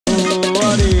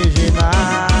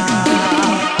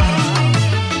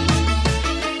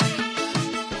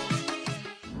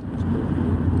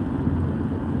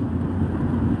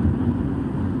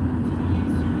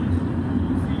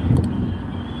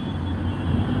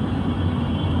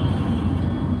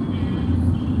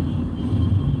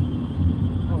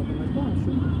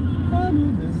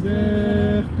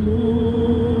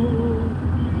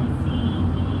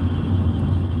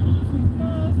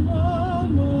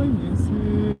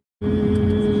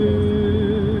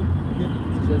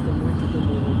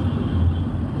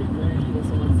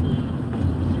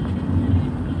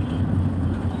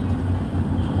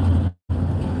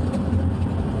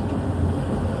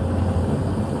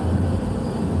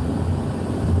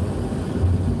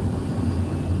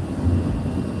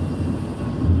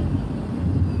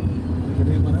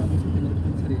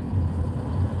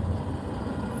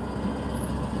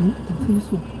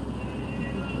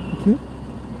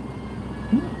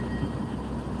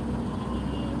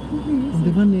Um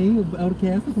devaneio, a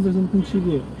orquestra conversando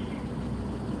contigo.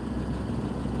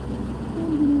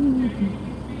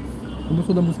 Como eu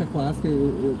sou da música clássica,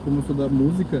 como eu sou da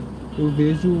música, eu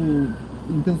vejo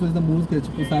intenções da música,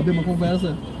 tipo, sabe, uma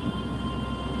conversa.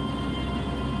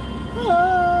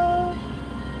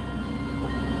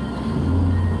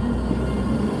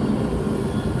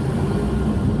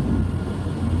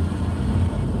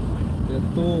 É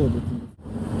todo.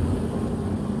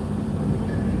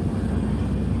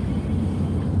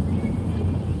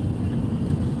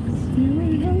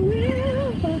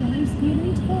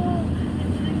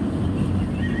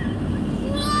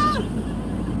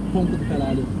 Ponta do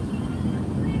caralho.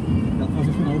 Ela faz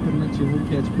um final alternativo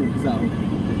que é tipo bizarro.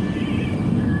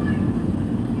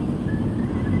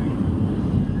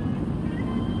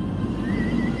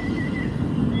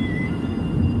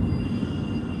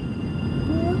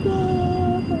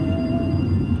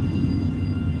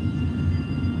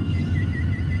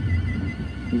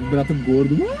 O vibrato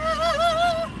gordo.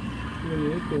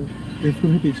 Eu fico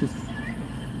repetindo isso.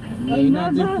 Ain't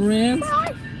not different.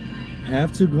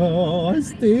 Have to go, I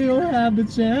still have the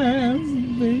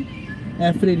chance. É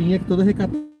a freirinha que toda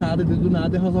recatada, do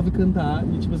nada ela resolve cantar.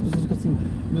 E tipo, as pessoas ficam assim,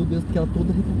 meu Deus, porque ela é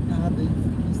toda recatada, e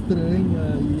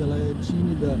estranha, e ela é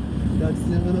tímida. E ela diz,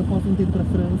 eu não posso ir pra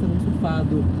França, não sou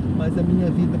fado, mas a minha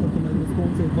vida, pra tomar meus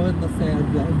contos, eu vou na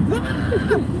Sérvia.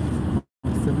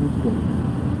 Isso é muito bom.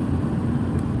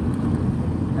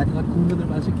 É aquela curva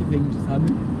dramática que vende,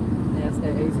 sabe? É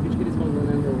esse vídeo que eles mandam,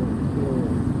 né,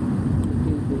 no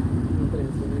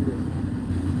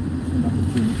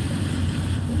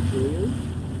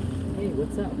Hey,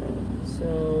 what's up?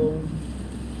 So...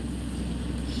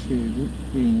 Chego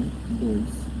em 2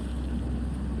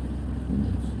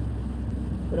 minutos.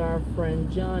 But our friend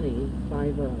Johnny,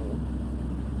 5-0.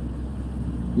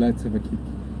 Let's have a kick.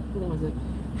 Hold on one sec.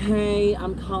 Hey,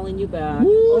 I'm calling you back.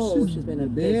 Ooh, she's been a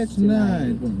bitch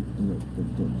tonight.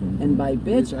 And by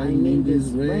bitch, I mean this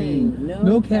rain.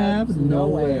 No cabs,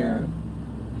 nowhere.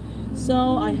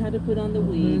 So I had to put on the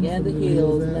wig and the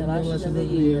heels and the lashes and the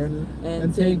ear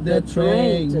and take the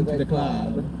train to the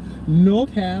club. No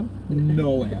cab,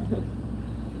 nowhere.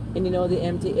 And you know the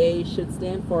MTA should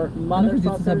stand for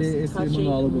motherfuckers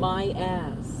touching my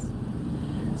ass.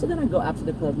 So then I go up to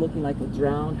the club looking like a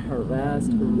drowned,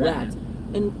 harassed rat.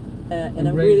 And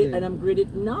I'm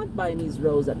greeted not by Miss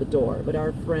Rose at the door, but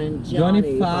our friend Johnny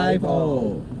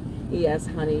 5-0. Yes,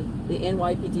 honey, the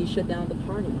NYPD shut down the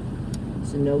party.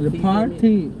 So no the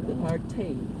party. The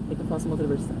party. É que eu faço uma outra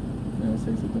versão. Eu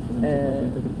sei que você tá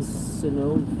fazendo. So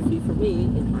no fee for me,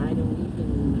 and I don't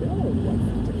even know what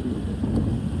to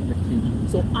do.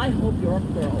 So I hope you're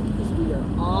thrilled, because we are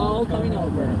all coming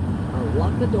over. I'll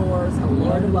lock the doors, I'll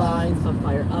lower the blinds, I'll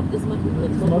fire up this smoke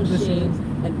machines,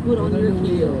 and put on your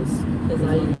heels, because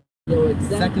I know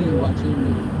exactly what you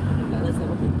need. Now let's have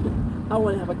a kiki. I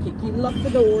want to have a kiki. Lock the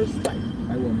doors.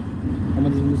 I won. É uma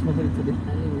das minhas favoritas dele.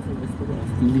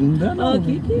 Linda, não.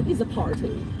 Kiki is a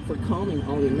party for calming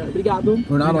all your nerves. Obrigado.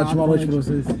 Por nada, ótima noite pra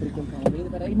vocês.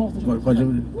 Peraí, mostra. Pode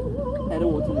abrir. Era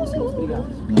o outro moço. Obrigado.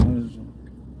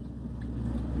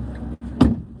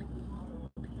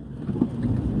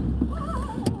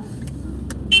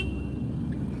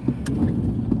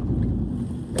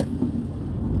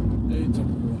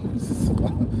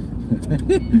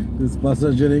 Esse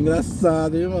passageiro é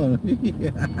engraçado, hein, mano?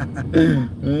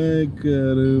 Ai,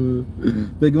 caramba.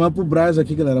 Peguei uma pro Braz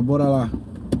aqui, galera. Bora lá.